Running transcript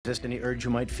Resist any urge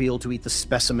you might feel to eat the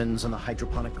specimens in the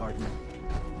hydroponic garden.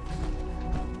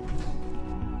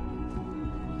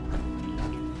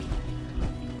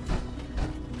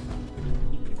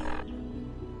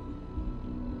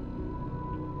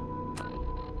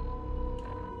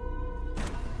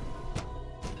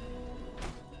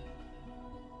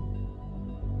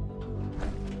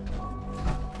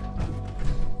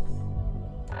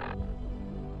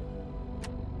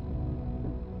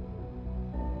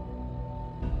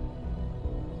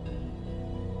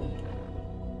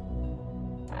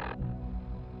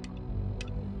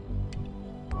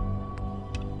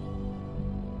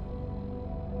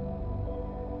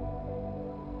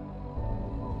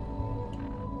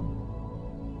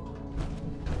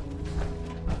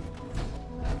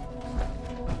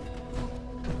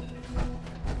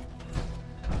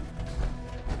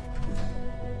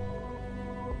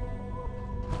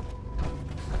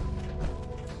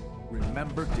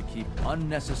 Remember to keep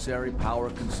unnecessary power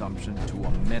consumption to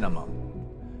a minimum.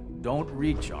 Don't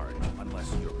recharge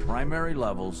unless your primary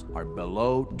levels are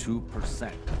below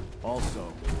 2%.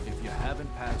 Also, if you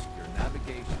haven't patched your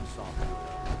navigation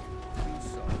software, do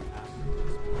so after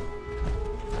this point.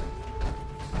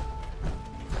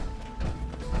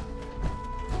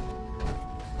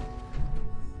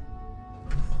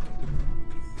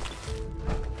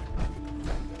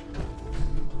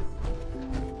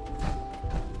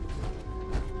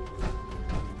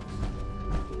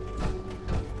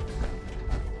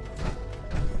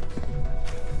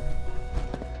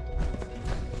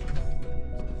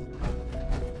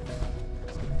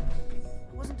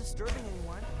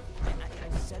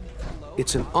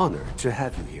 It's an honor to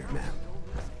have you here, ma'am.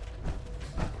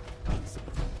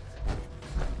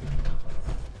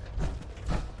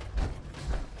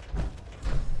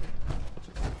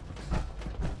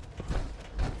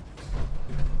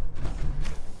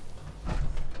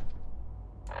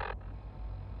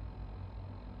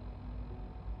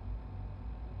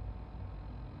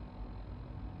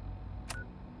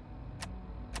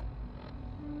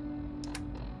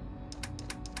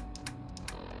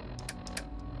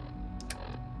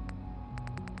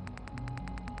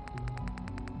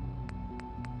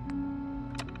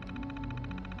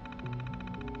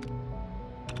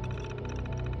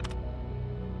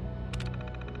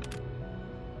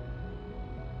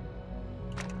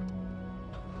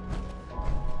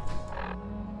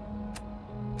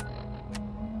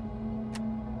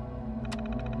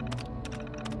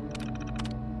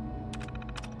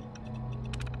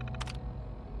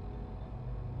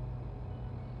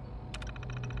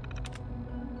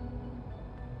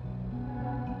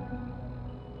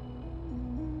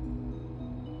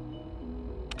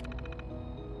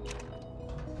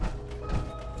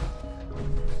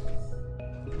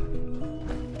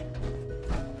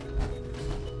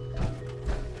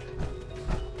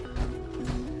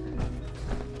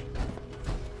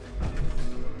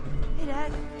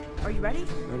 Are you ready?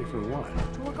 Ready for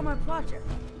what? To work on my project.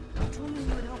 You told me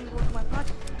you would help me work on my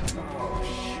project. Oh,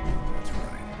 shit. That's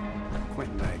right.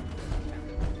 Quentin,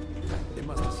 it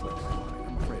must have slipped my mind.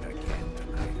 I'm afraid I can't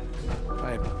tonight.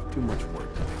 I have too much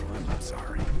work to do. I'm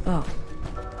sorry. Oh.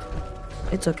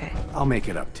 It's okay. I'll make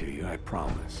it up to you, I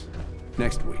promise.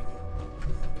 Next week.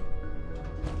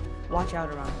 Watch out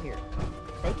around here.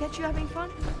 They catch you having fun,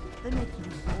 they make you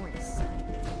more insane.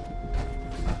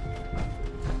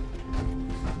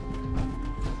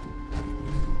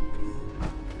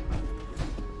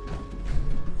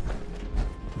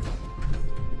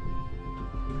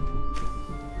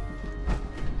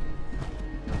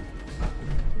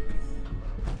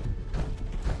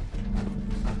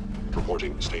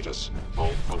 Reporting status. All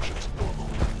functions normal.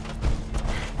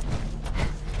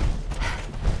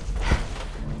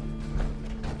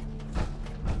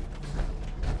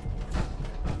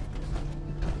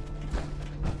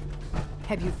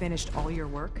 Have you finished all your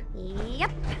work?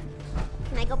 Yep.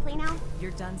 Can I go play now?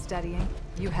 You're done studying?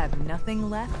 You have nothing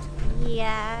left?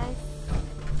 Yes.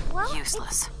 Well,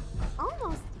 Useless. it's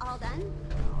almost all done.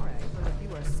 Alright, well if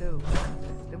you are so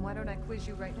good, then why don't I quiz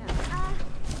you right now?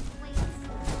 Wait.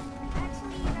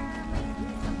 Actually, there might be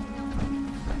something else.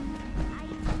 I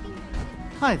think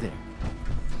I should... Hi there.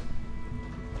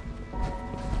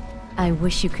 I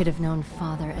wish you could have known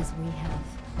Father as we have.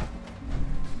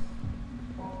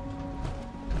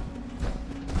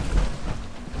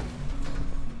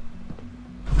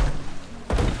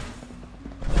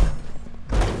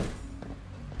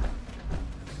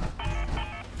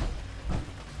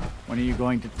 When are you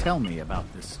going to tell me about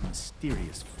this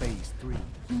mysterious Phase 3?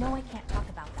 You know I can't talk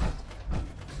about that.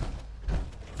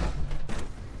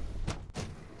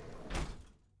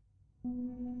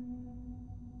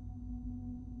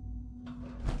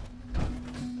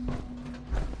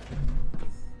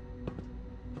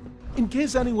 In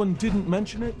case anyone didn't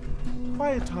mention it,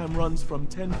 quiet time runs from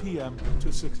 10 p.m.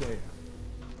 to 6 a.m.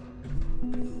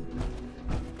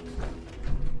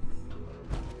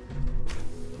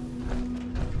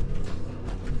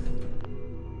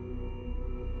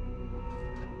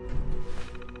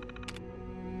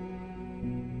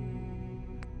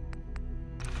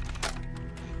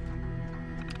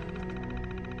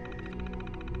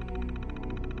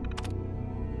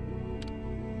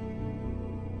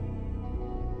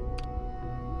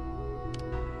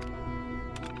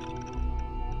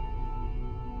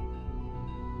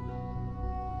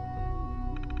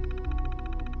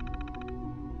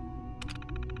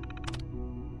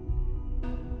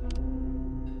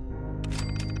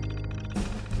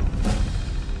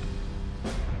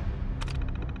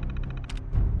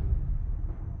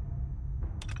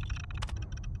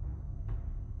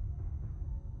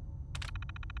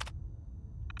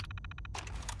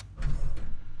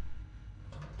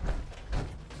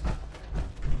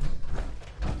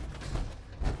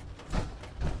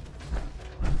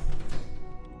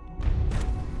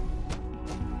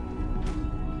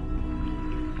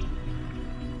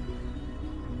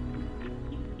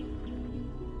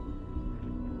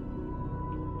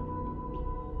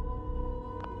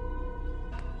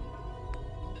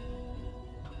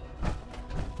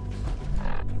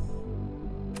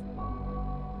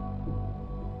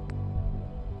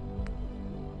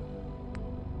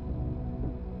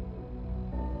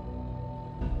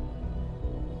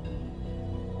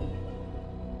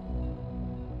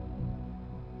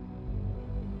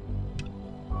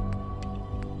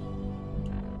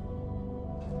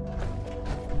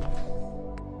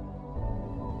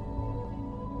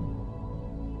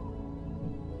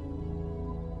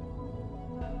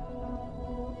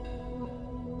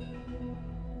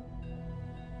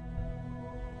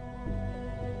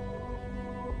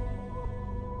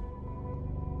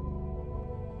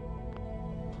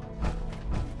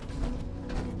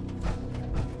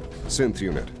 Synth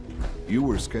Unit, you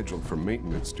were scheduled for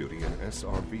maintenance duty in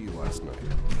SRB last night.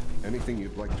 Anything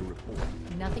you'd like to report?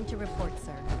 Nothing to report,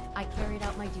 sir. I carried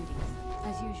out my duties,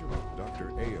 as usual. Dr.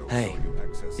 Ayo Hey, saw you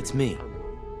accessing it's me. the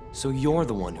terminal. So you're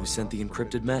the one who sent the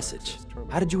encrypted message.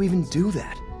 How did you even do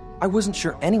that? I wasn't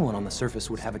sure anyone on the surface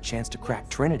would have a chance to crack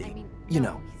Trinity. You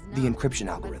know, the encryption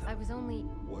algorithm. I was only...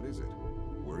 What is it?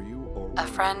 Were you or A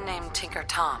friend named Tinker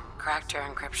Tom cracked your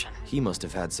encryption. He must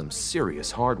have had some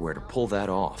serious hardware to pull that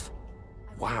off.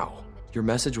 Wow, your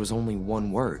message was only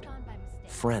one word.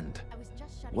 Friend.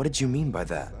 What did you mean by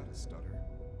that? Is that a stutter?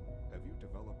 Have you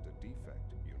developed a defect,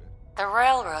 Unit? The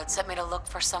railroad sent me to look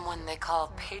for someone they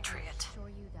call Patriot.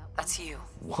 That's you.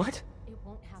 What?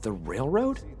 The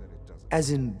railroad?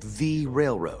 As in the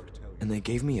railroad. And they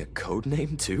gave me a code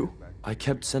name too? I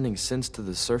kept sending synths to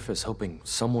the surface hoping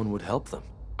someone would help them.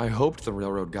 I hoped the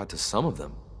railroad got to some of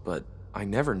them, but I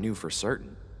never knew for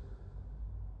certain.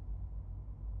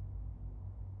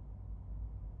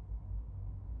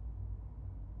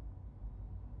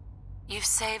 You've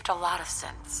saved a lot of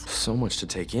synths. So much to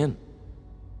take in.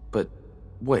 But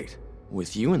wait,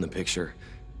 with you in the picture,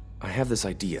 I have this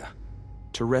idea.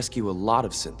 To rescue a lot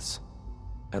of synths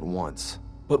at once.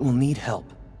 But we'll need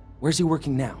help. Where's he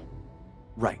working now?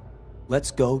 Right.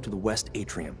 Let's go to the West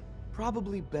Atrium.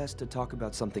 Probably best to talk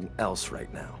about something else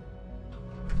right now.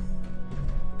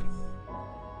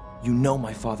 You know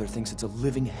my father thinks it's a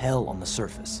living hell on the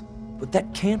surface. But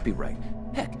that can't be right.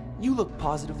 Heck, you look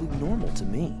positively normal to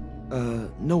me.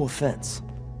 No offense.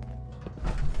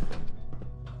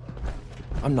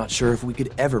 I'm not sure if we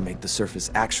could ever make the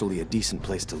surface actually a decent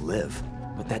place to live.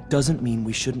 But that doesn't mean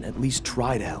we shouldn't at least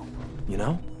try to help, you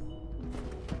know?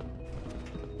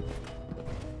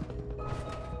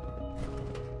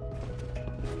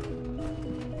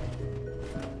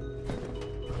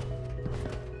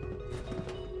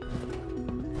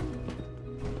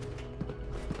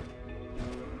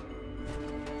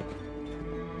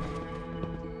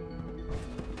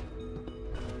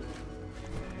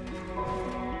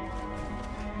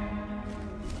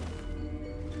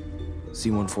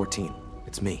 Z-114,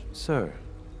 it's me. Sir,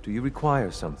 do you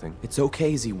require something? It's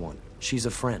okay, Z-1. She's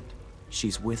a friend.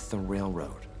 She's with the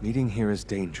railroad. Meeting here is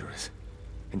dangerous.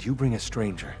 And you bring a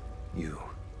stranger. You.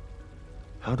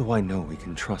 How do I know we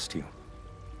can trust you?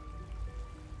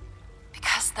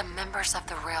 Because the members of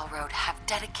the railroad have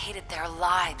dedicated their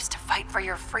lives to fight for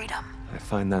your freedom. I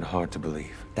find that hard to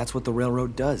believe. That's what the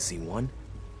railroad does, Z-1.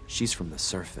 She's from the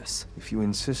surface. If you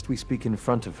insist we speak in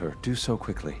front of her, do so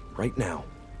quickly. Right now.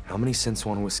 How many synths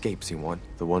want to escape, Z-1?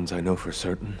 The ones I know for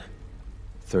certain?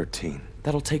 13.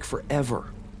 That'll take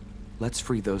forever. Let's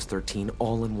free those 13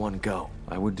 all in one go.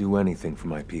 I would do anything for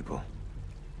my people.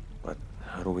 But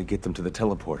how do we get them to the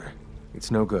teleporter?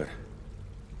 It's no good.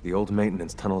 The old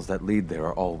maintenance tunnels that lead there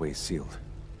are always sealed.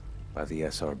 By the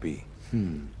SRB.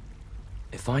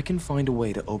 If I can find a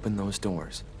way to open those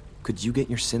doors, could you get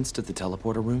your synths to the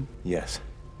teleporter room? Yes.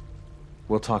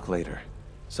 We'll talk later.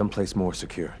 Someplace more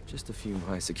secure. Just a few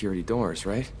high-security doors,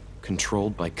 right?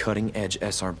 Controlled by cutting-edge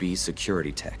SRB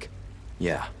security tech.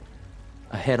 Yeah.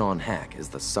 A head-on hack is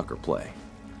the sucker play.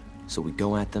 So we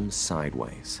go at them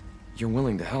sideways. You're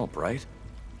willing to help, right?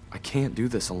 I can't do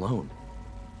this alone.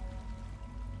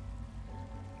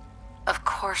 Of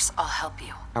course I'll help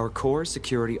you. Our core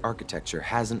security architecture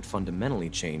hasn't fundamentally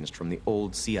changed from the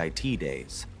old CIT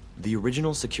days. The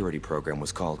original security program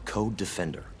was called Code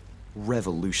Defender.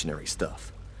 Revolutionary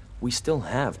stuff. We still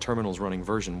have terminals running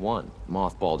version 1,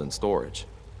 mothballed in storage.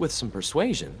 With some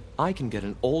persuasion, I can get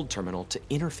an old terminal to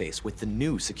interface with the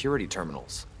new security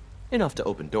terminals. Enough to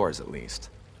open doors, at least.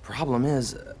 Problem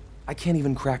is, I can't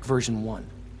even crack version 1.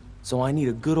 So I need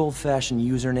a good old-fashioned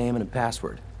username and a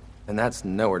password. And that's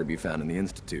nowhere to be found in the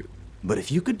Institute. But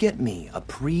if you could get me a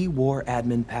pre-war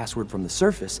admin password from the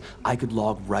surface, I could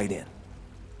log right in.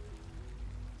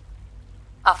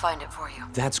 I'll find it for you.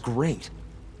 That's great.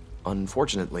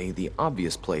 Unfortunately, the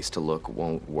obvious place to look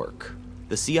won't work.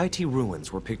 The CIT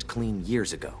ruins were picked clean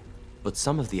years ago, but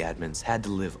some of the admins had to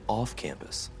live off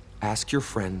campus. Ask your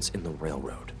friends in the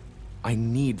railroad. I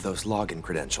need those login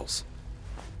credentials.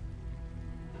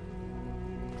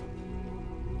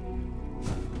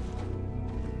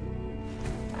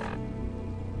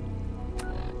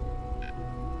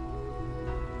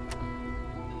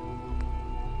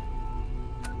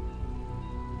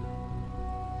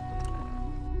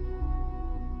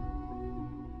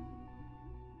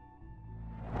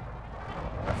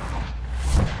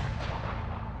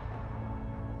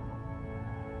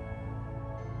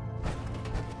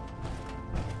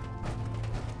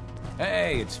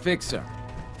 Hey, it's Fixer.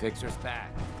 Fixer's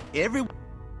back.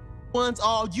 Everyone's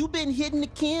all, you've been hitting the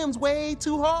chems way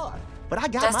too hard. But I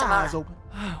got my eyes open.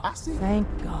 I see. Thank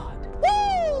God.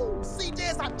 Woo! See,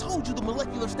 Jess, I told you the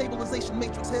molecular stabilization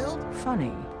matrix held.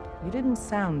 Funny, you didn't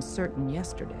sound certain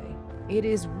yesterday. It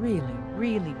is really,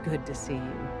 really good to see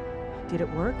you. Did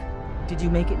it work? Did you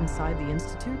make it inside the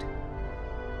Institute?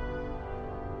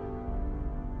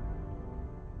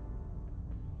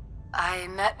 I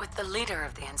met with the leader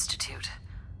of the Institute.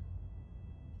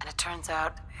 And it turns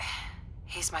out,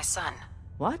 he's my son.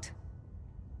 What?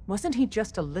 Wasn't he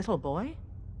just a little boy?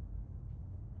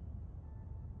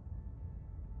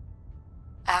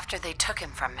 After they took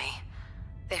him from me,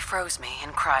 they froze me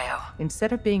in cryo.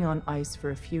 Instead of being on ice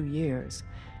for a few years,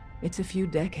 it's a few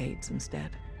decades instead.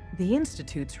 The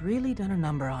Institute's really done a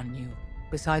number on you.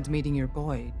 Besides meeting your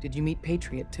boy, did you meet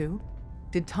Patriot too?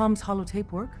 Did Tom's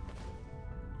holotape work?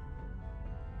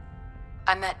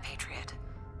 I met Patriot.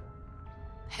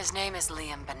 His name is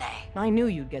Liam Benet. I knew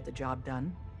you'd get the job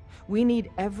done. We need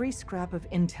every scrap of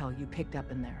intel you picked up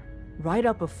in there. Write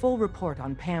up a full report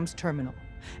on Pam's terminal.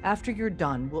 After you're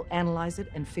done, we'll analyze it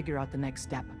and figure out the next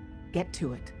step. Get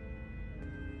to it.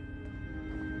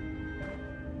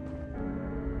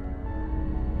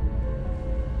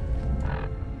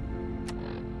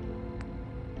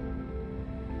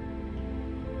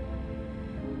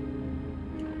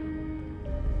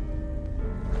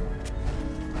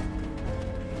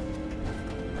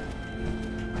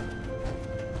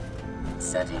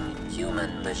 Setting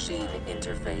human-machine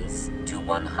interface to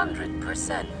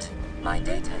 100%. My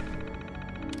data.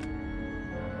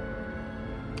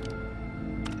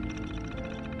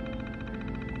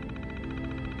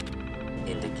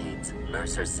 Indicates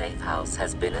Mercer Safe House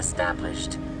has been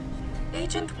established.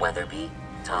 Agent Weatherby,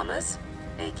 Thomas,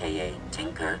 aka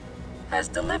Tinker, has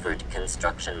delivered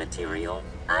construction material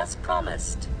as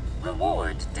promised.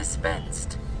 Reward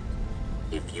dispensed.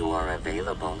 If you are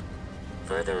available,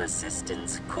 further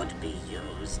assistance could be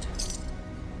used.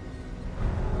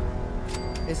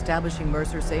 Establishing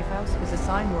Mercer Safe House is a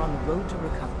sign we're on the road to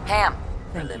recovery. Pam!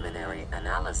 Preliminary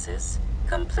analysis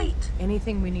complete.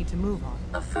 Anything we need to move on?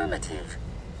 Affirmative.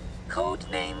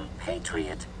 Codename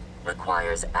Patriot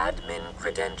requires admin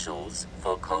credentials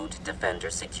for Code Defender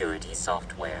security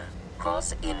software.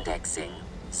 Cross-indexing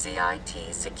CIT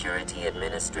security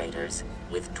administrators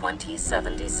with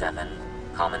 2077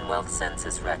 Commonwealth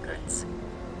Census records.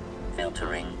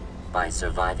 Filtering by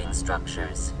surviving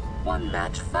structures. One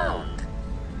match found.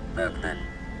 Bergman,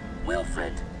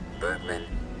 Wilfred. Bergman,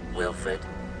 Wilfred.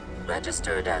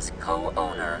 Registered as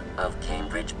co-owner of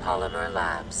Cambridge Polymer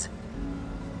Labs.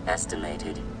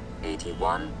 Estimated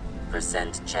 81%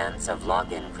 chance of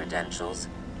login credentials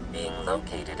being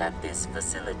located at this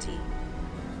facility.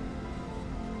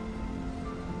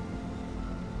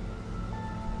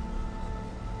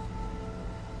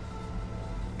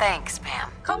 Thanks,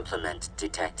 Pam. Compliment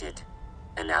detected.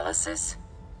 Analysis?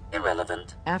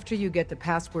 Irrelevant. After you get the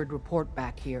password report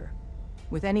back here.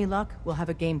 With any luck, we'll have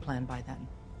a game plan by then.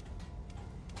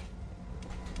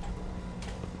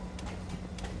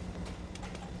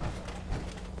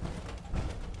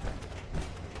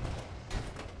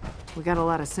 We got a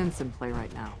lot of synths in play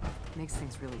right now. Makes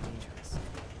things really dangerous.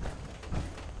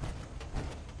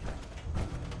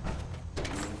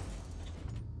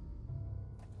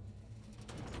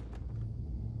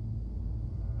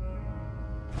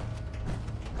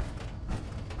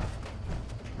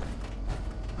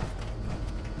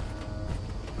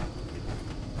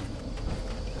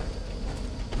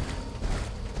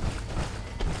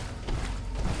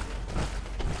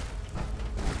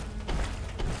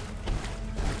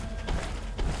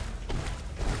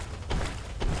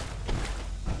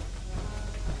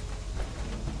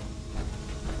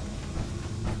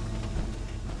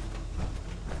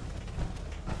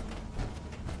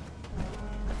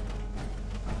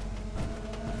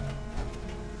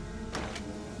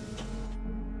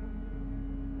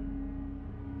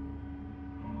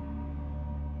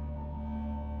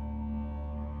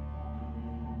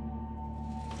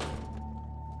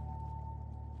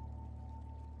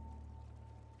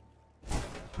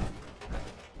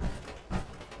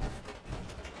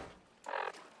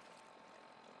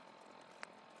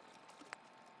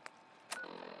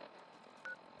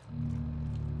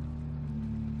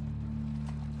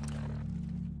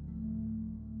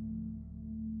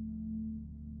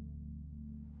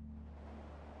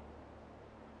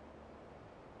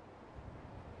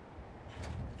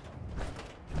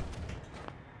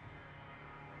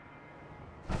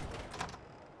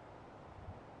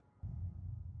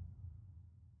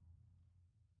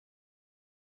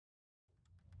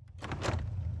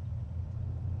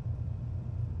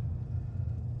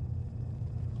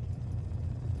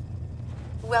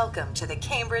 Welcome to the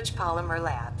Cambridge Polymer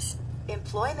Labs.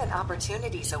 Employment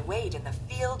opportunities await in the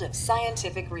field of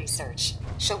scientific research.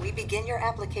 Shall we begin your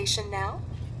application now?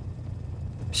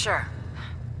 Sure.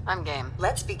 I'm game.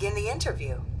 Let's begin the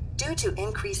interview. Due to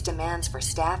increased demands for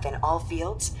staff in all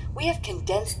fields, we have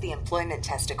condensed the employment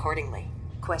test accordingly.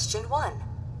 Question 1.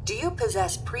 Do you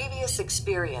possess previous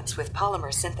experience with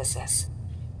polymer synthesis?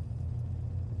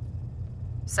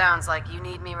 Sounds like you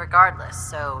need me regardless,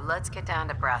 so let's get down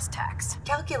to brass tacks.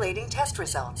 Calculating test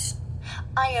results.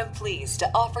 I am pleased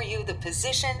to offer you the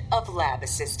position of lab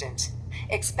assistant.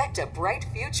 Expect a bright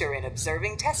future in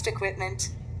observing test equipment.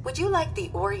 Would you like the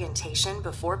orientation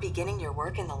before beginning your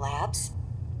work in the labs?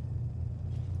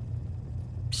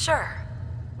 Sure.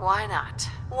 Why not?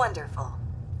 Wonderful.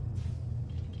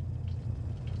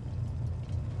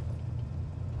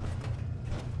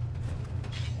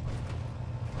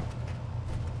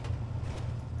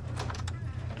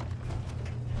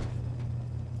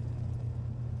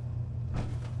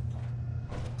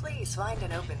 Please find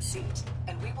an open seat,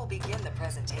 and we will begin the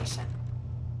presentation.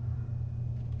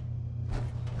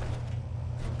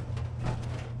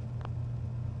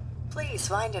 Please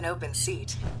find an open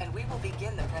seat, and we will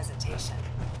begin the presentation.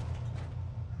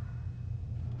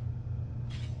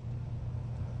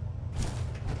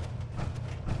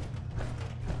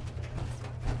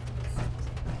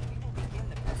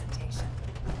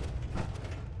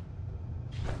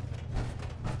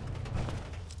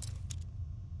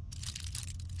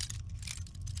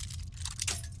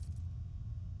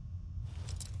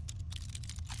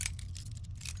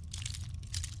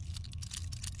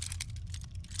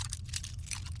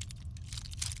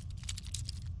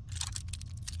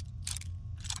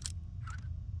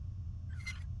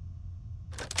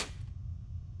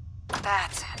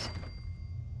 That's it.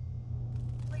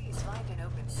 Please find an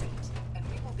open seat, and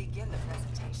we will begin the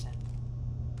presentation.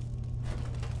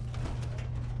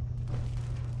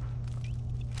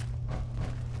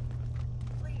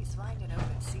 Please find an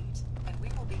open seat, and we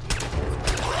will begin the presentation.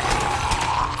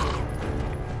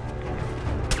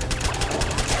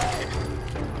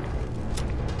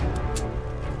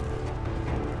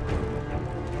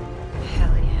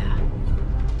 Hell yeah.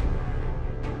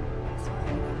 Please find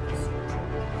an open seat, and we will begin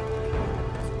the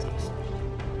presentation.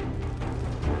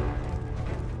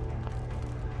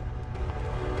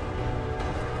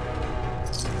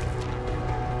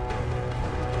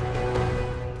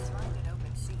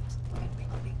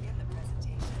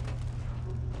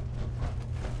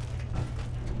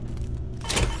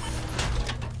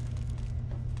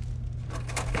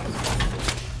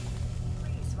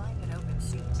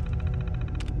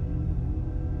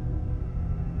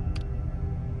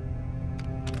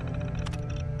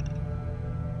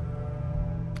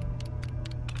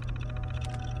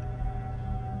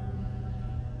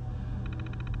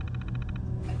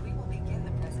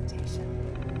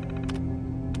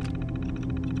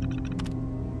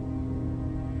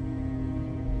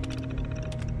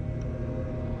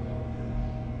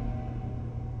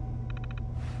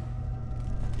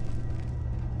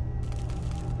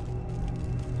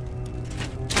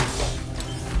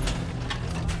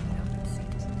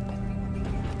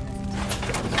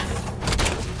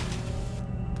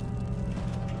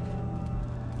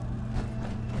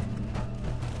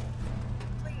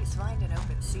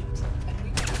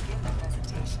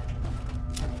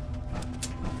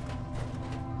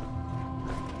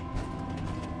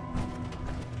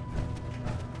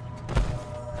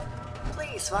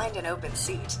 Please find an open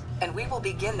seat, and we will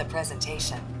begin the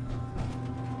presentation.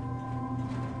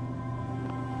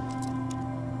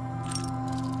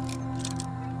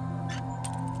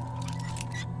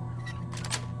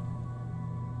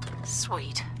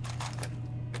 Sweet.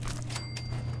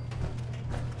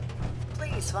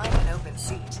 Please find an open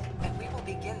seat, and we will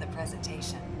begin the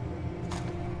presentation.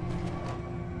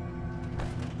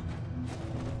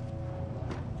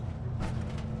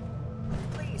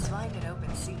 Please find an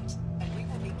open seat, and we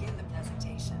will begin the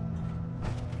presentation.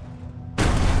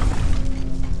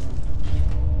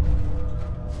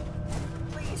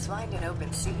 Please find an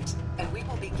open seat, and we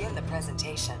will begin the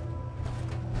presentation.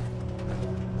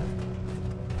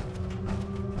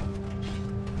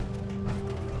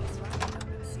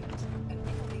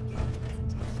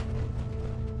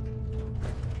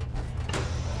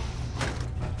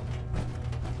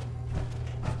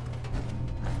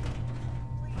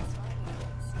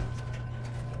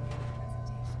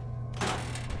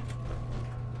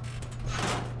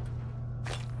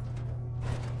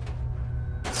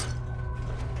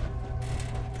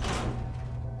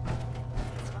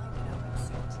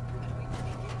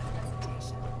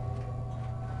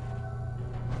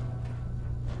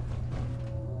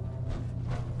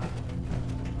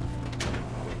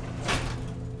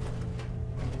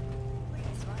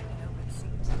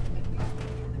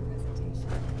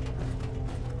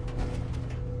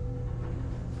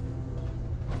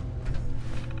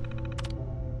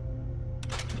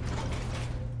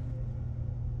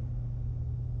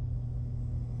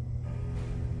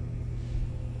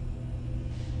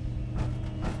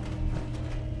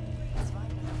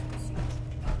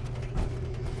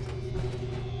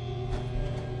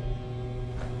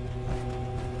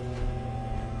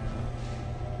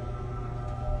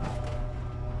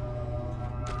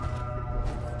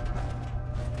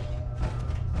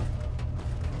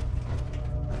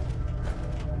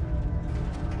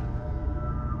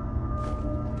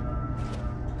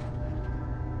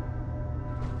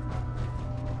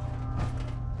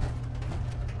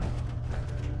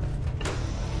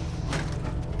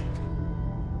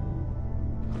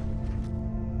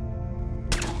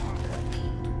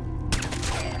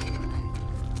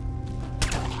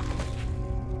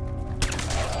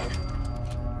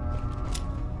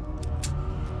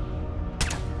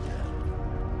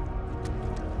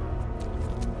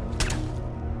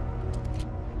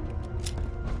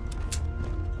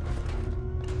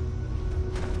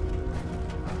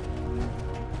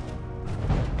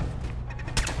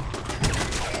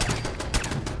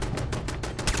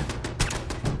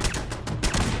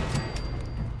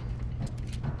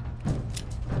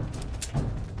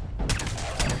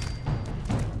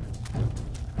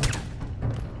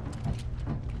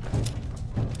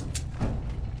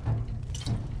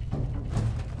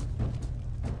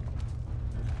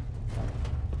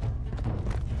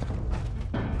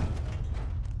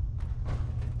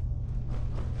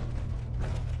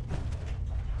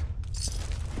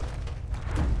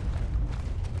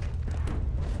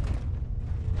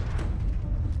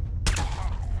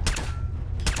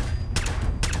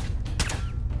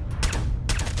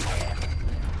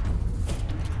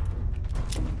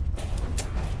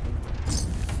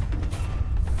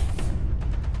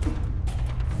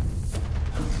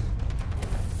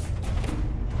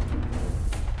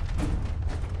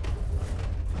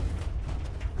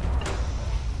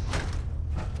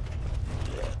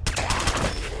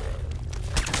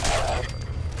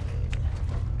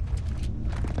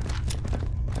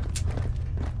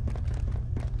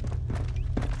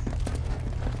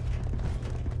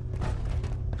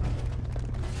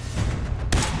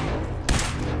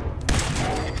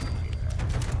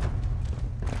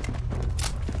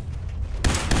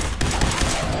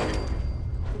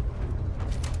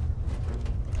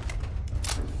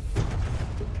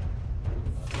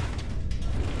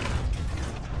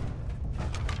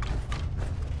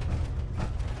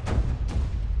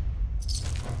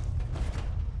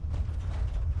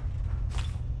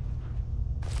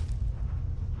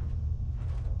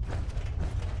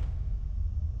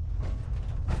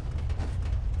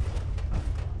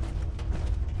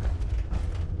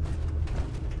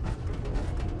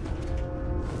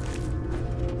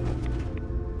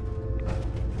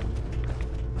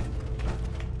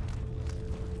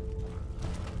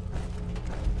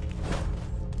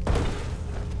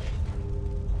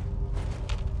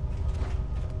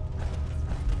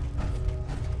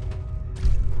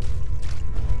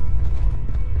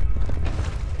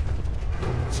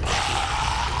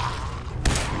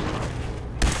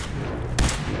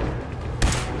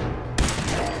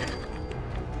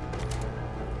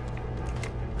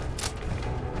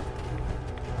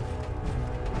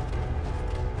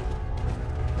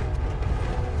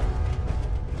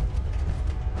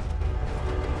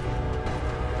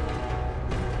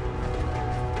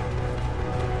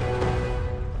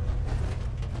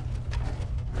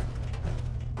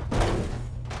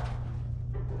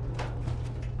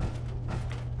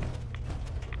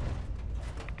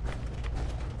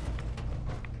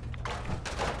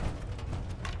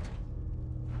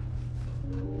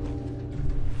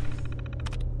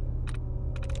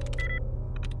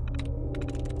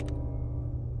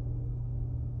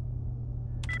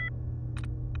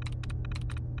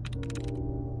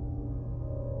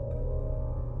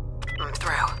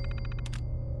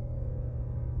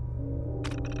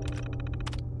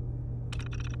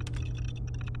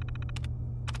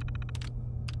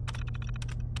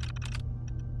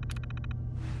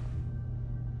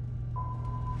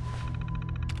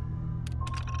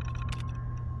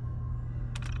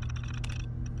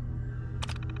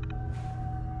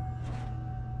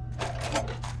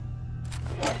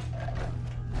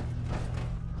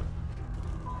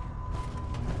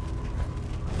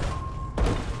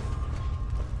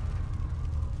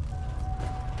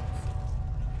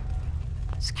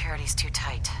 Everybody's too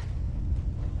tight.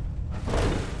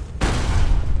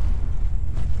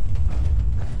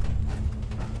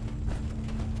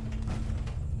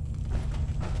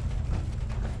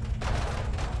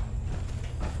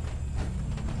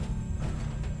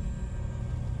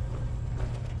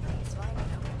 Please find an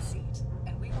open seat,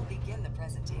 and we will begin the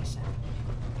presentation.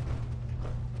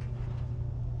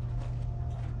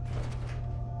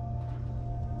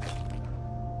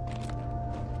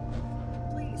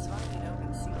 Please find an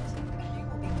open seat, and we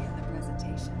will begin the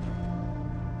presentation.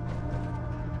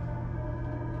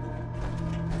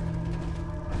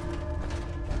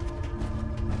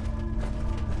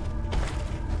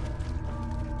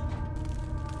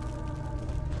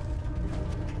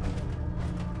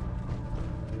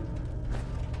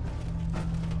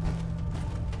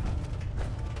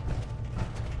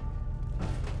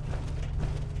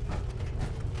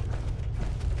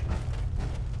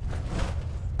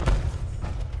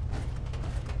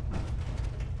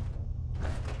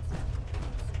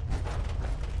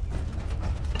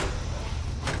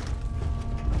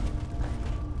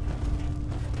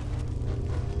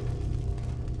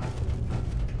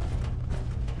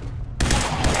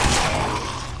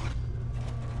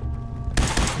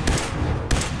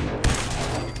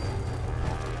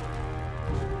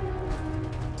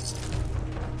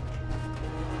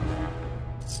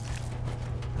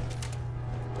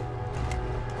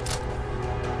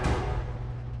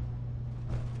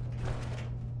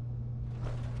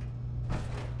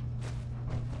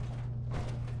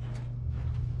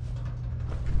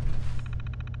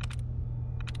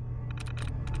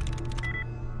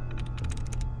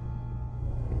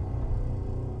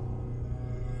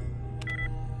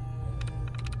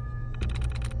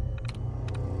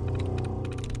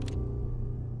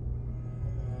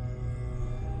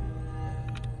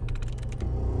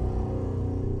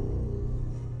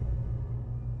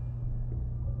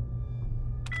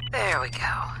 There we go.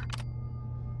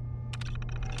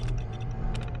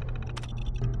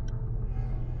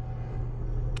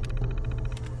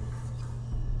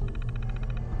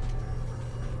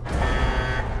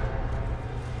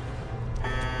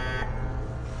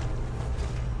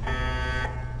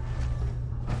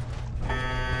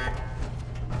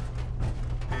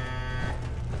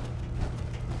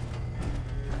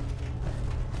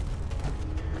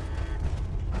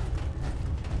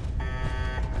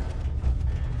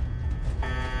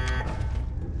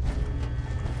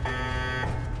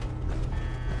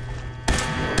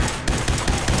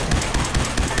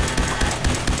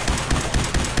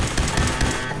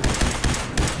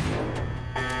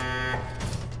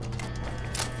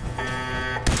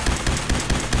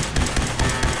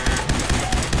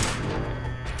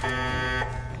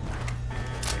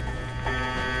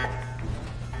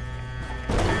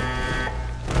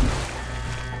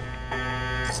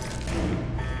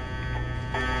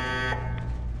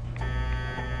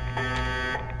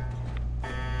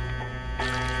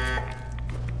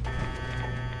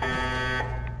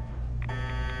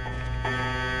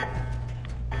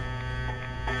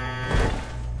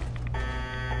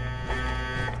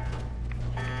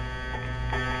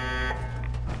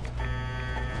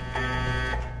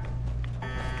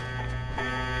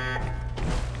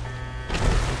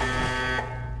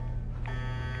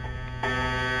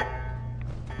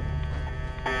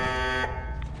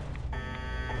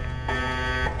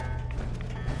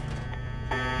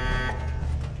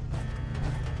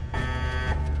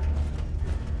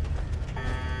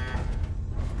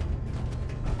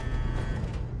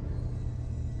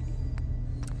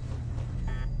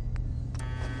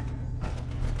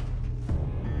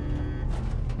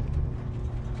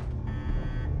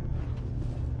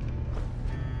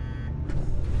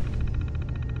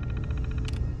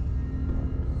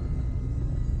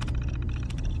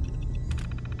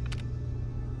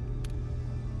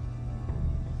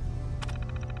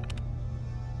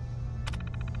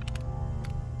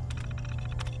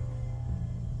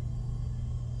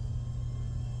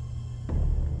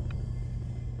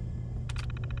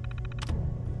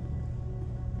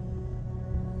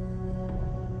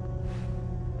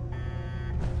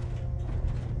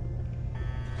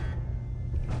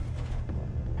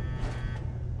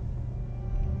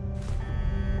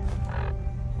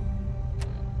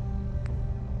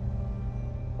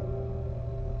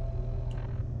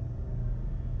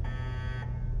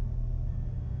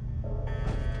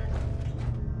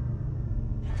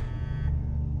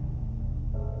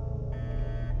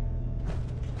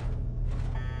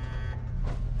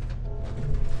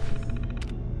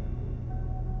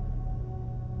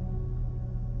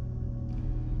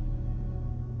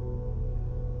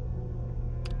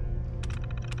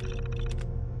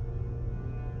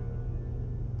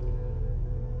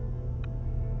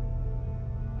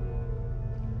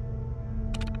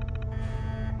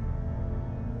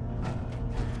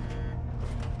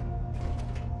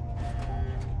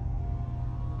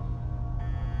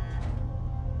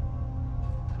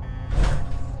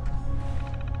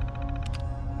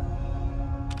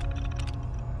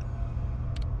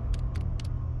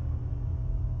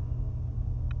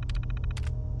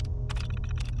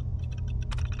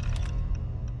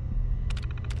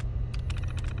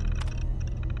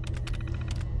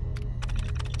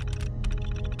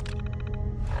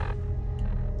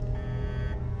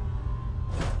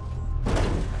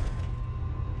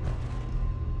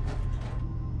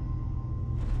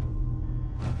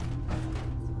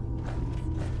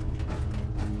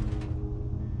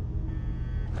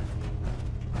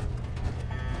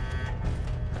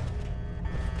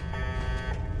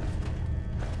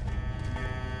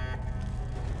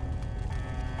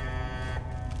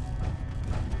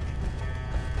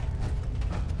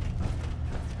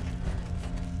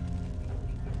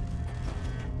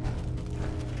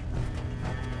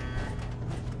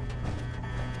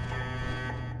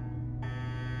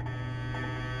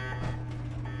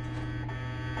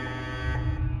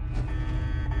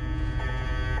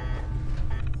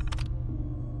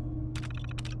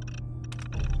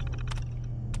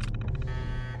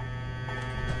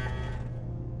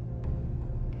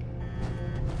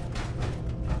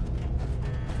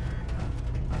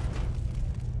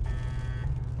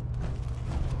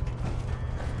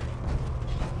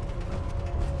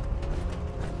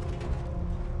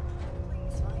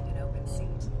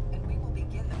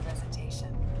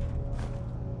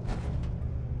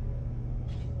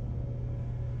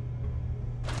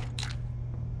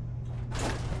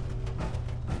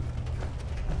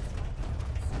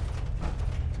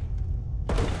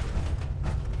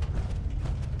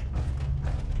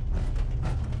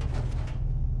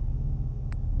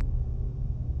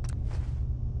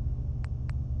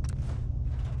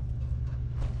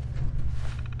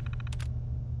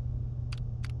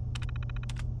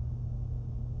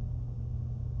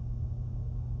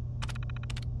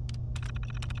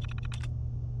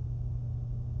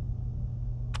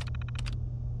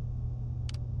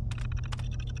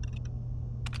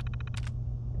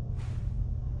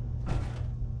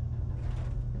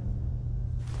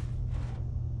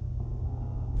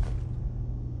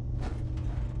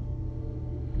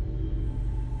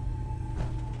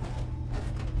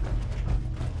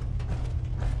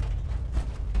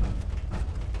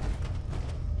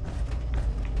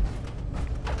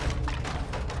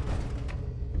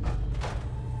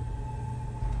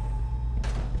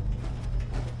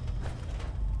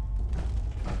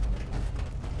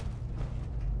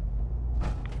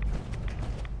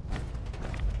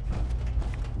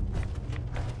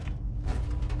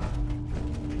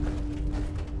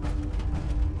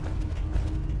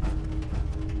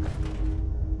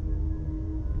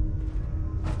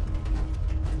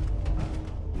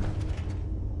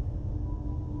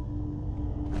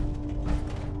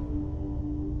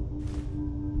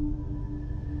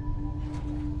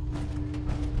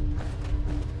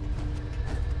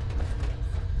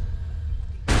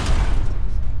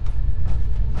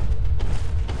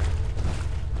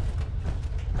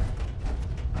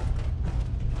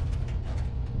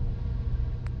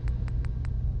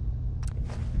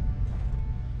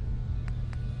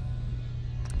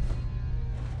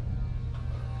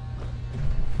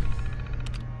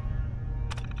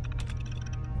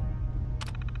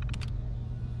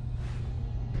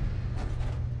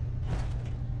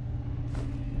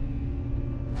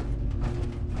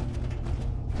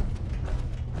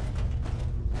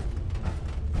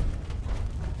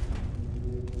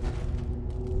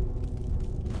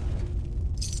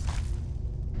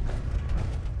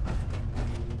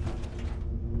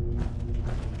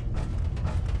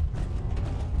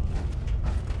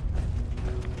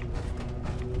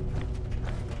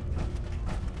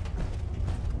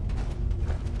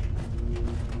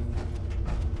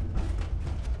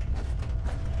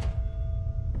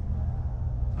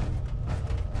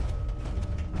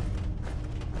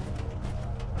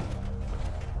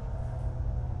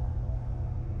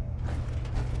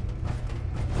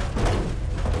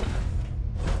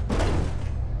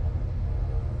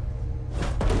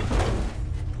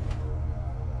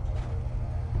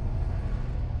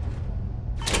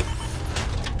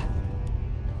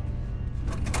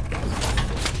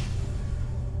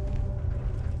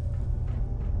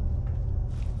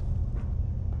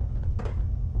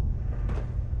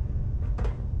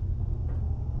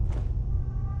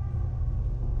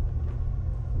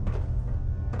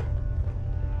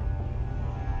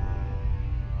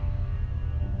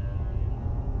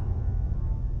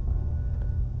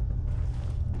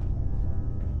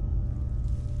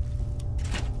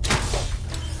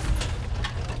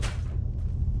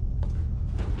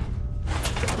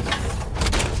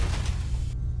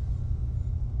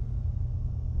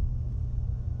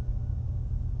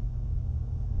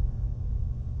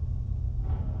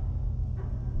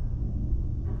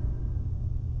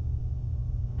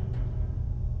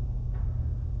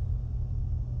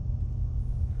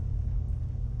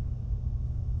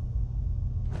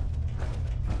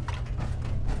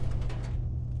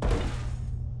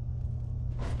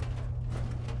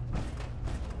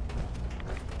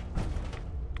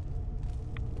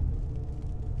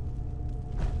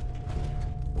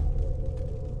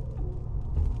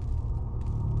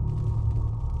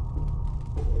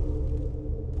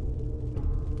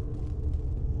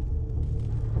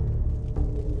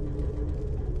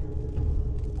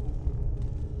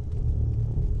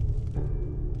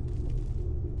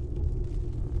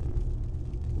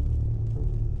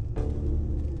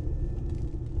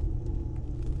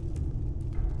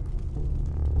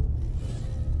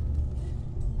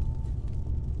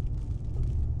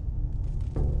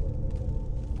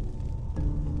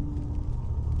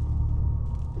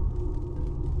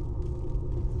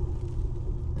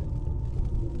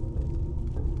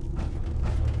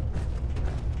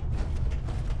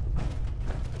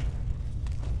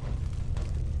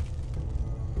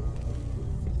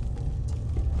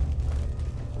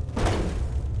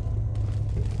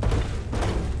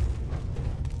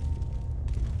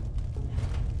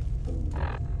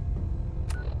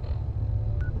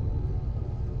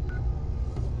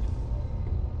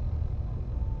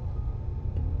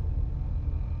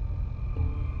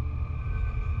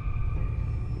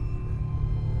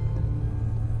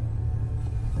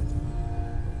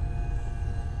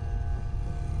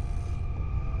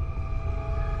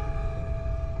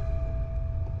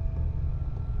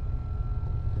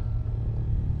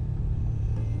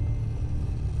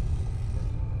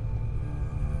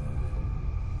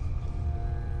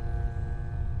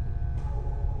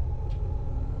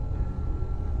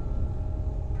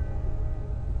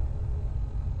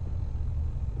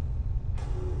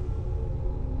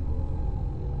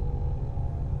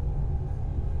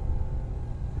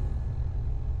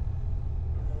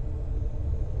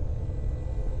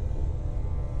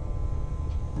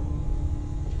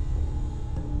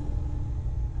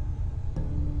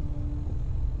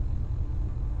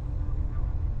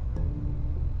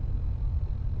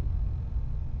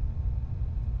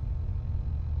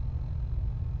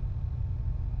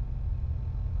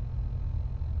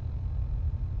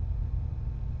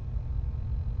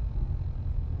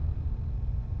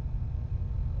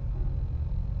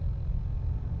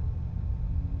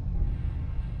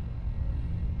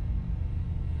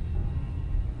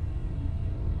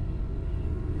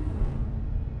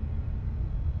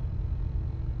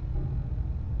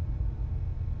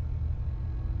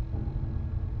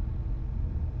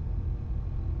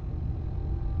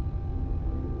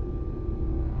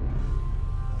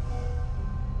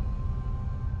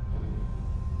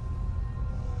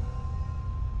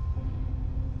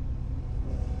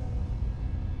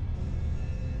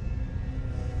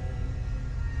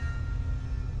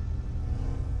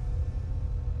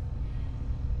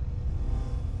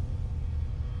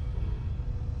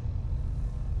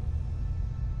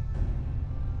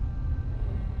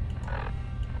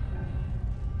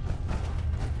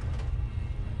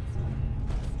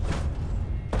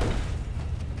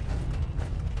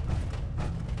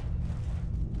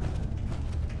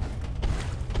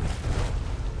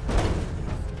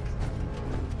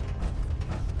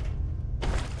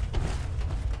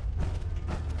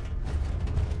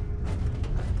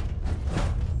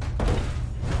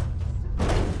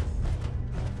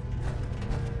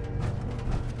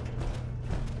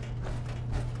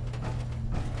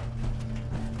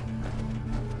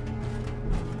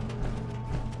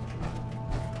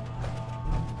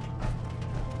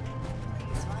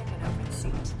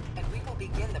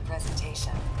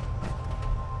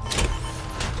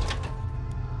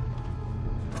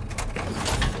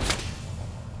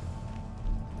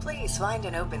 Please find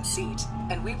an open seat,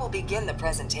 and we will begin the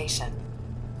presentation.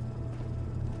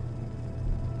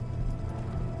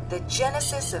 The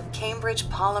genesis of Cambridge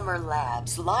Polymer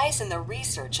Labs lies in the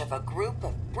research of a group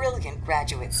of brilliant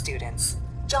graduate students.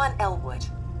 John Elwood,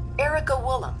 Erica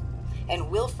Woolham, and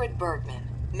Wilfred Bergman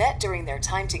met during their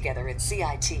time together at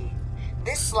CIT.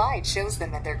 This slide shows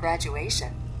them at their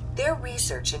graduation. Their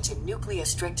research into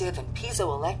nucleostrictive and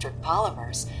piezoelectric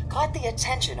polymers caught the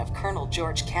attention of Colonel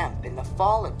George Kemp in the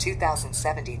fall of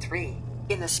 2073.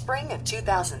 In the spring of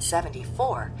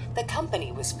 2074, the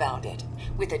company was founded,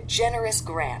 with a generous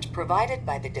grant provided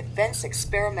by the Defense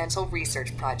Experimental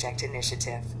Research Project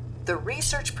Initiative. The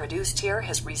research produced here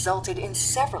has resulted in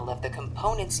several of the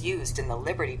components used in the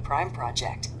Liberty Prime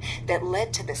project that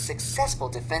led to the successful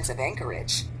defense of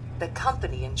Anchorage. The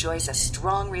company enjoys a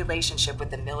strong relationship with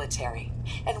the military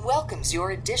and welcomes your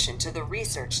addition to the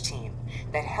research team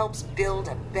that helps build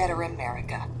a better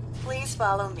America. Please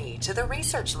follow me to the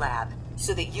research lab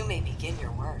so that you may begin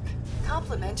your work.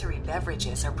 Complimentary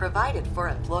beverages are provided for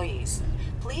employees.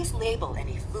 Please label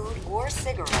any food or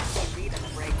cigarettes you read in the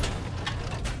break room.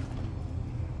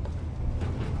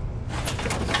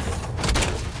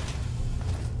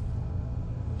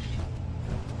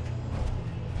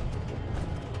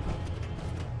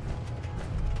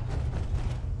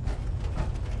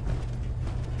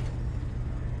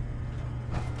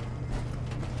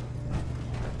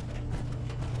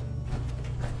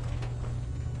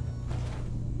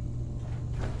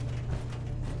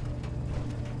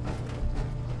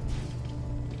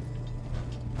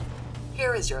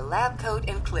 Here is your lab coat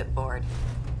and clipboard.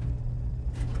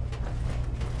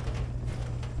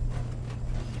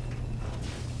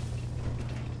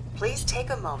 Please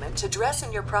take a moment to dress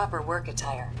in your proper work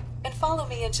attire and follow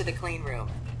me into the clean room.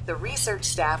 The research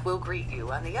staff will greet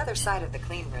you on the other side of the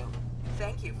clean room.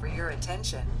 Thank you for your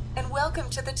attention and welcome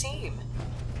to the team.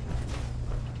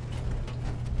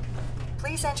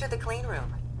 Please enter the clean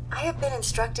room. I have been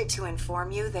instructed to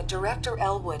inform you that Director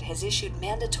Elwood has issued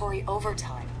mandatory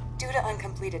overtime due to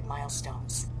uncompleted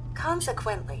milestones.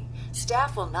 Consequently,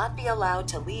 staff will not be allowed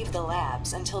to leave the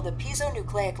labs until the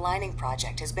piezonucleic lining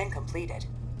project has been completed.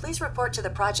 Please report to the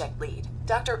project lead,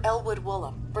 Dr. Elwood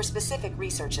Woolham, for specific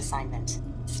research assignment.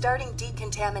 Starting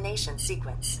decontamination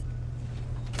sequence.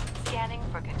 Scanning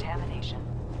for contamination.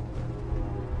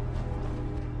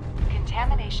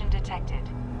 Contamination detected.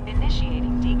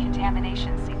 Initiating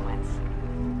decontamination sequence.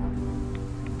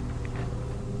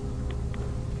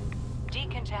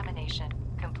 Decontamination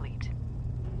complete.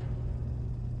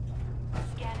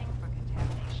 Scanning for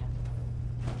contamination.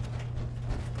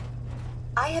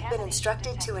 I have been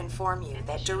instructed to inform you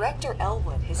that Director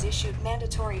Elwood has issued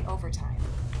mandatory overtime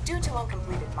due to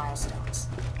uncompleted milestones.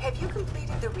 Have you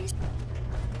completed the research?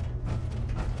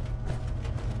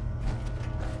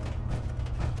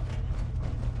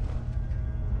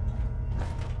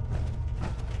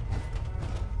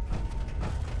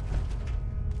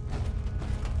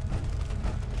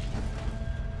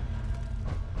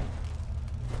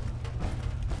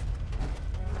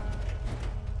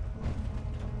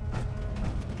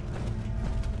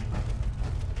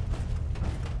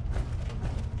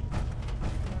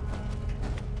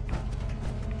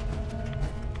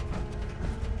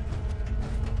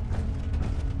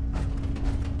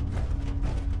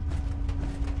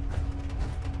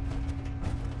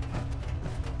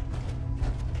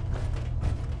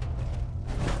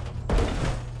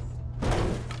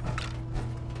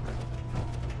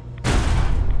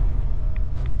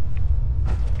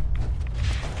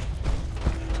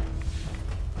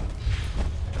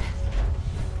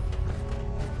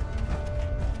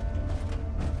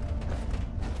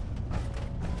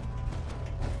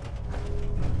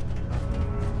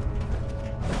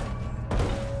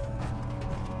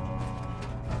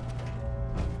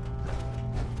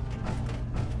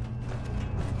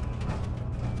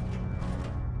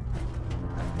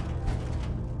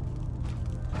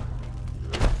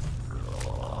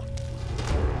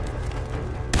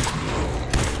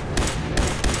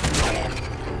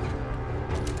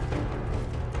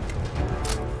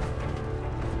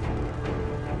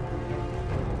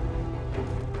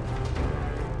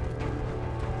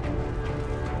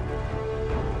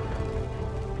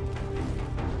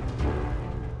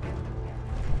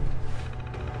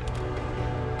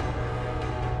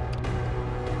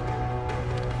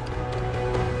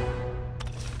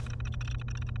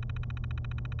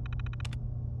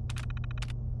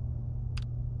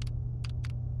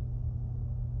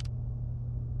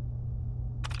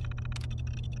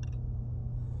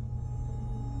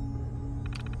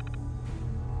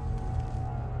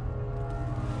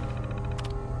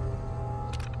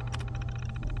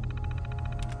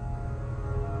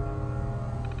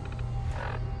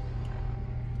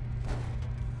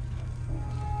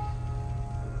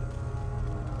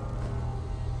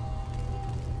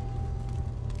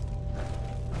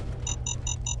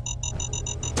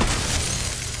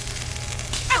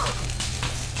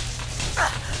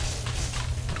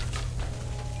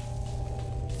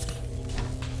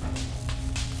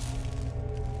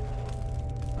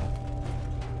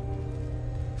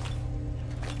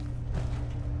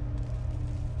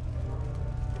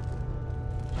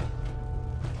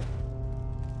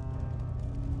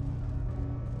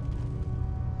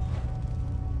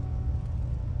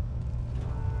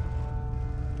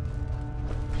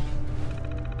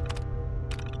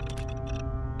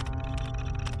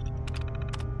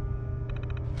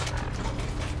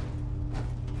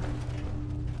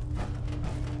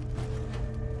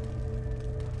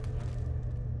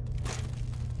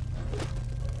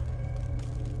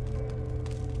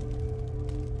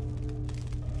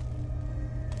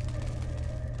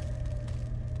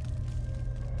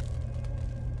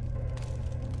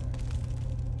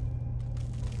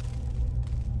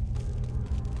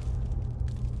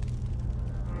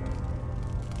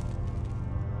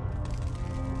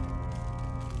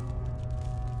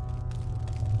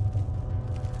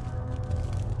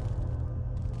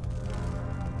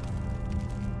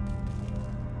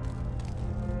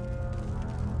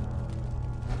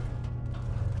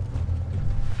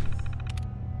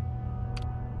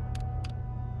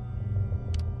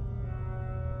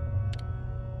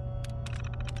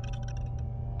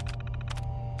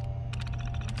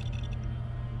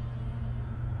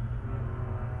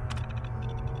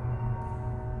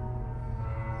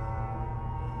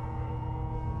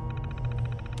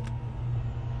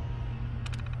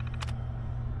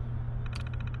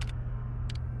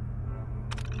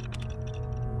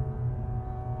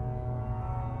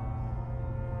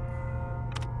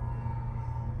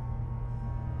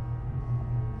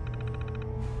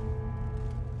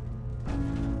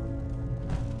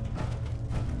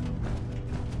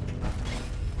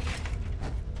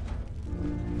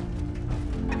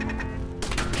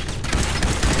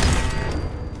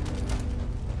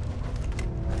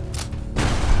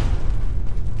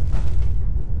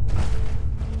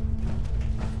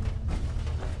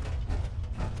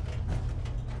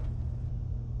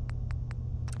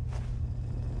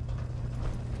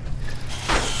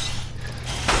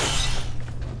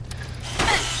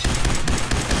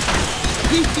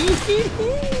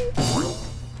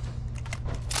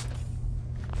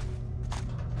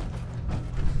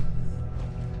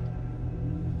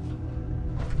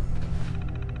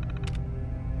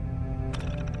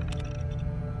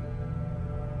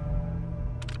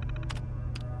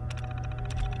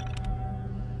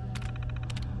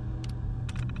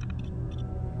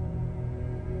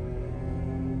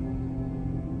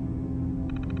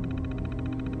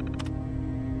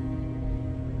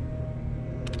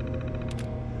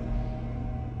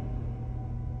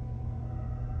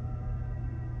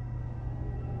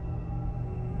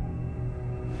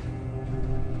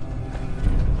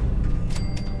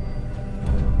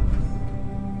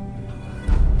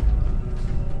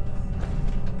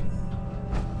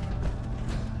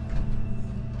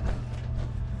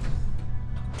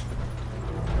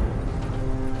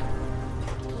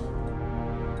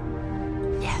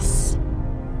 Yes.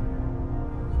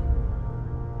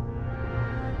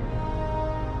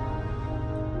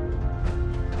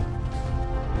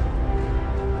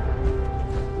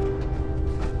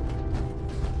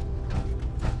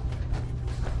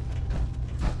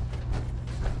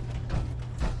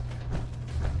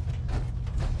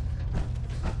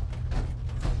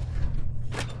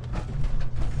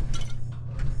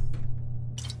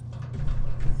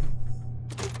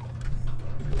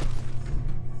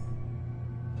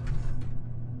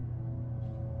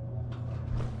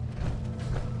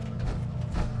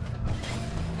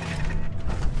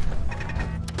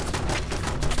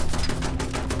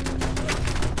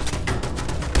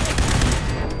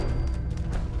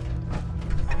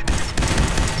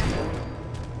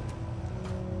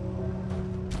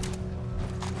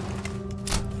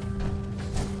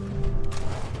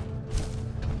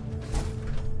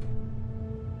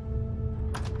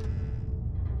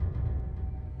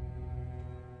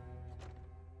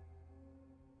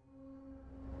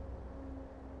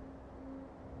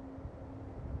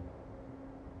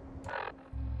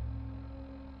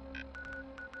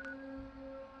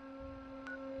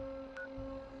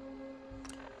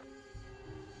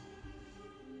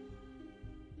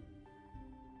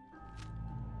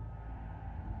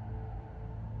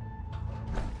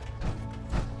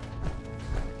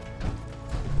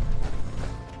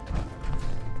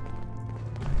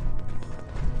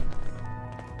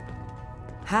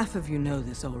 Half of you know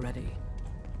this already,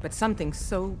 but something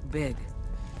so big,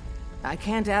 I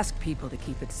can't ask people to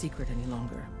keep it secret any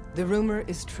longer. The rumor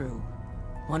is true.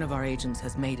 One of our agents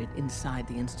has made it inside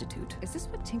the Institute. Is this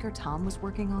what Tinker Tom was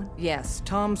working on? Yes,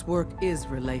 Tom's work is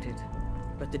related,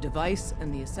 but the device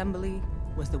and the assembly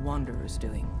was the Wanderer's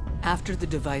doing. After the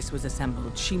device was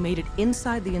assembled, she made it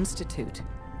inside the Institute,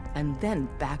 and then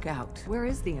back out. Where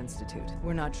is the Institute?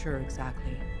 We're not sure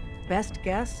exactly. Best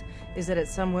guess is that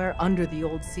it's somewhere under the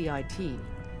old CIT.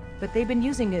 But they've been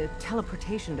using a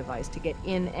teleportation device to get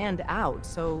in and out,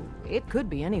 so it could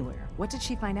be anywhere. What did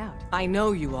she find out? I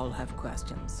know you all have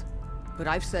questions, but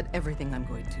I've said everything I'm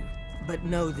going to. But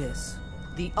know this,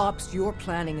 the ops you're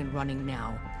planning and running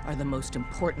now are the most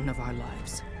important of our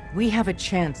lives. We have a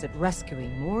chance at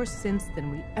rescuing more synths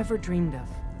than we ever dreamed of,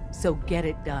 so get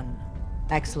it done.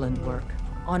 Excellent work.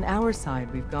 On our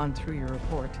side, we've gone through your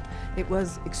report. It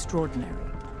was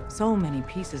extraordinary. So many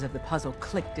pieces of the puzzle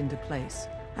clicked into place.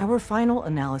 Our final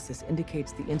analysis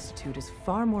indicates the Institute is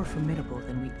far more formidable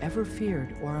than we ever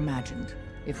feared or imagined.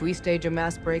 If we stage a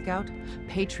mass breakout,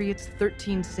 Patriot's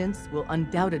 13 synths will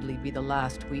undoubtedly be the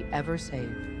last we ever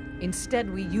save.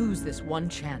 Instead, we use this one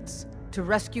chance to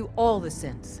rescue all the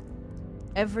synths.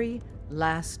 Every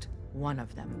last one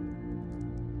of them.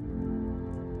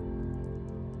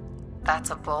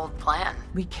 That's a bold plan.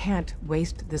 We can't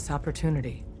waste this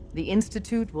opportunity. The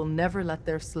Institute will never let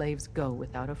their slaves go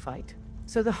without a fight.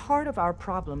 So the heart of our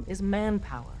problem is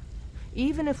manpower.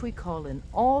 Even if we call in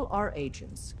all our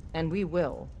agents, and we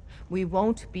will, we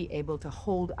won't be able to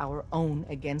hold our own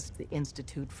against the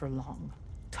Institute for long.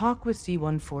 Talk with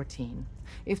Z-114.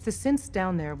 If the synths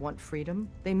down there want freedom,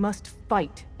 they must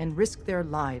fight and risk their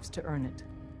lives to earn it.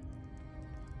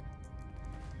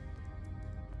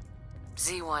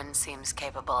 Z1 seems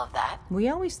capable of that. We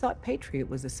always thought Patriot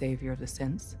was the savior of the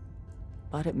synths.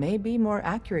 But it may be more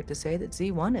accurate to say that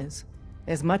Z1 is.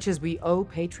 As much as we owe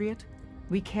Patriot,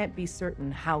 we can't be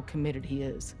certain how committed he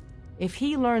is. If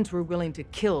he learns we're willing to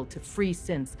kill to free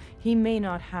synths, he may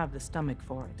not have the stomach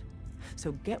for it.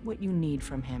 So get what you need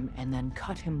from him and then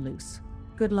cut him loose.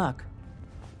 Good luck.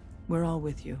 We're all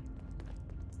with you.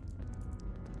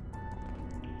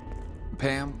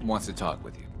 Pam wants to talk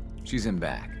with you. She's in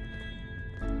back.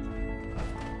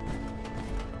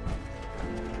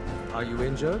 Are you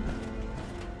injured?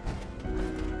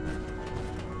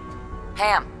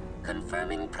 Pam,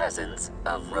 confirming presence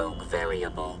of rogue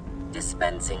variable,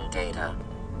 dispensing data.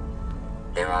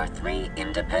 There are 3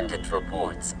 independent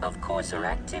reports of Courser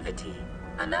activity.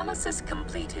 Analysis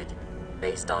completed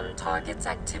based on target's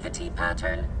activity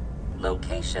pattern,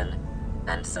 location,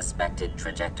 and suspected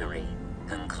trajectory.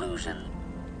 Conclusion: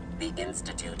 the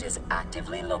Institute is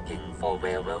actively looking for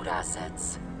railroad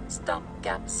assets.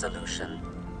 Stopgap solution: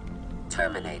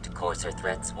 terminate Courser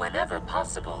threats whenever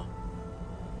possible.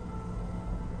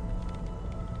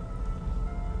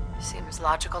 Seems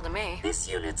logical to me. This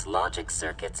unit's logic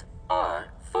circuits are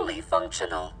fully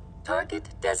functional. Target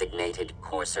designated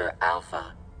Courser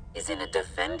Alpha is in a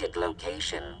defended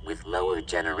location with lower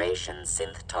generation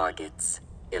synth targets.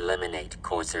 Eliminate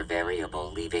Courser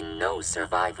variable, leaving no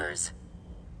survivors.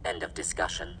 End of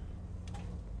discussion.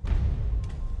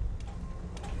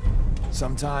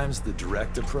 Sometimes the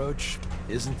direct approach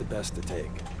isn't the best to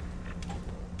take.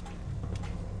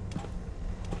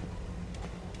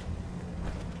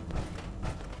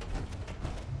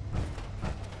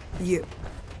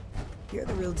 You're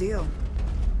the real deal.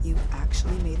 You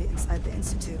actually made it inside the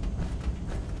Institute.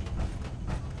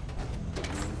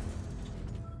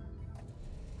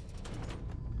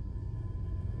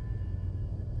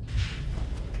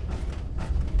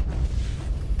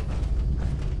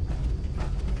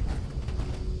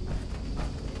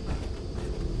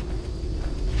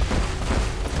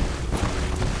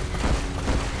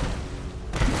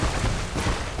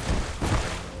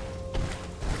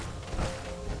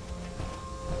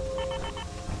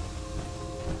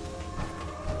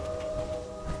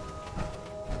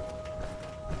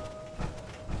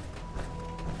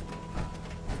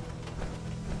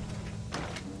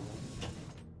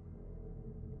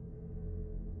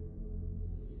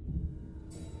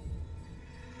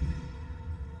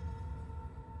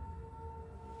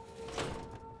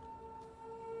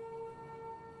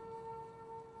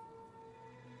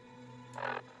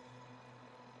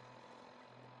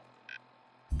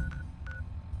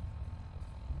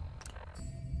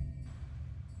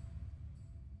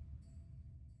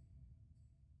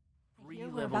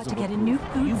 We're about to get a new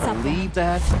food You supplement. believe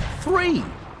that? 3!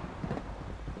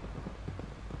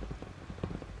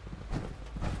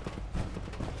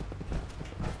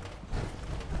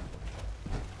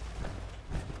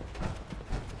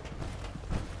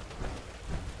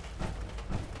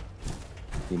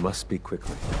 We must speak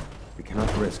quickly. We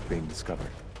cannot risk being discovered.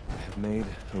 I have made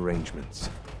arrangements.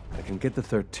 I can get the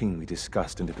 13 we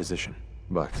discussed into position.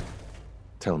 But,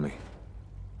 tell me,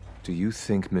 do you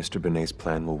think Mr. Benet's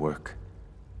plan will work?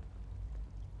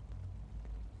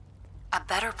 A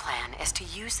better plan is to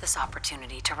use this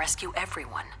opportunity to rescue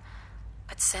everyone.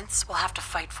 But since we'll have to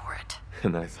fight for it.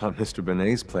 And I thought Mr.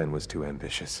 Benet's plan was too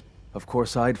ambitious. Of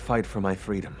course, I'd fight for my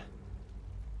freedom.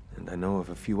 And I know of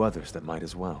a few others that might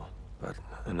as well. But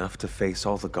enough to face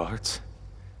all the guards?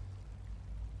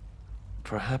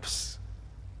 Perhaps,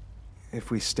 if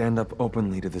we stand up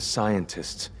openly to the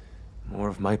scientists, more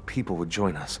of my people would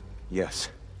join us. Yes.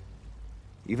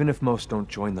 Even if most don't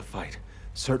join the fight,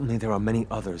 certainly there are many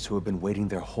others who have been waiting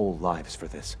their whole lives for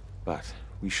this. But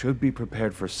we should be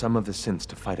prepared for some of the synths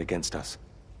to fight against us.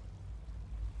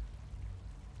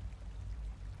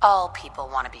 All people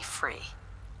want to be free.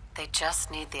 They just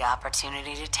need the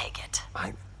opportunity to take it.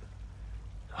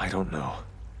 I don't know.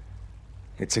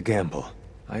 It's a gamble.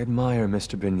 I admire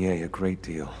Mr. Benet a great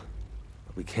deal.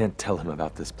 But we can't tell him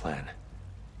about this plan.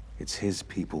 It's his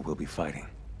people we'll be fighting.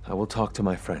 I will talk to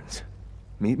my friends.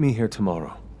 Meet me here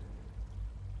tomorrow.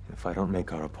 If I don't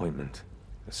make our appointment,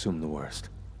 assume the worst.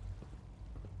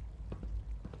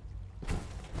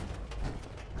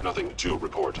 Nothing to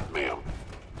report, ma'am.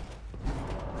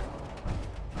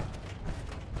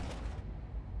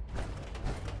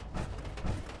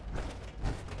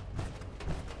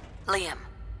 Liam,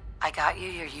 I got you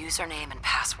your username and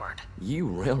password. You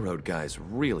railroad guys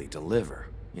really deliver,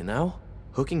 you know?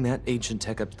 Hooking that ancient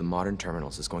tech up to the modern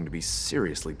terminals is going to be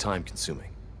seriously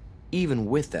time-consuming. Even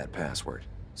with that password.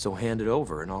 So hand it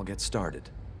over and I'll get started.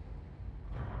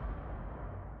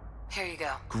 Here you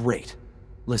go. Great.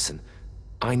 Listen,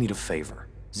 I need a favor.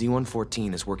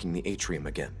 Z-114 is working the atrium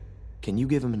again. Can you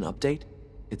give him an update?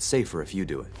 It's safer if you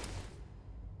do it.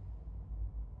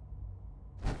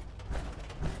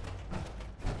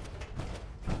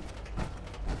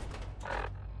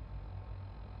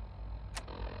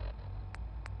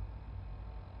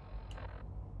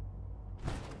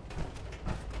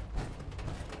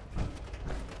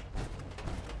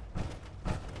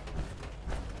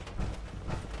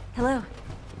 Hello.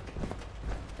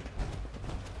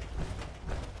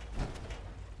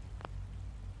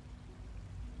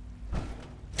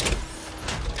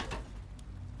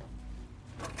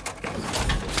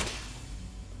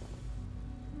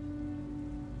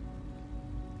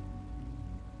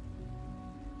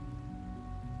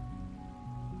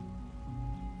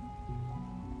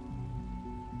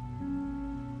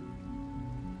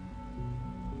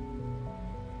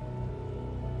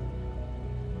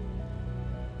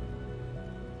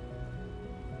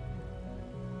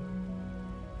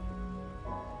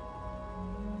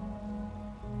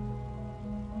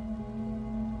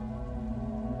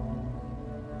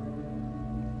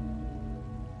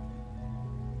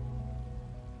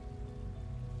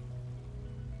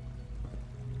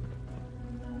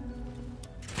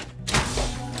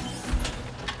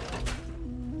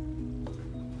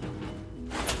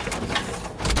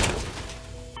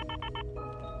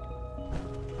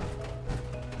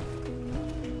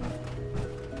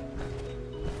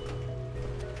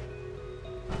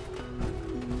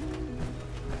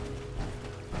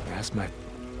 As my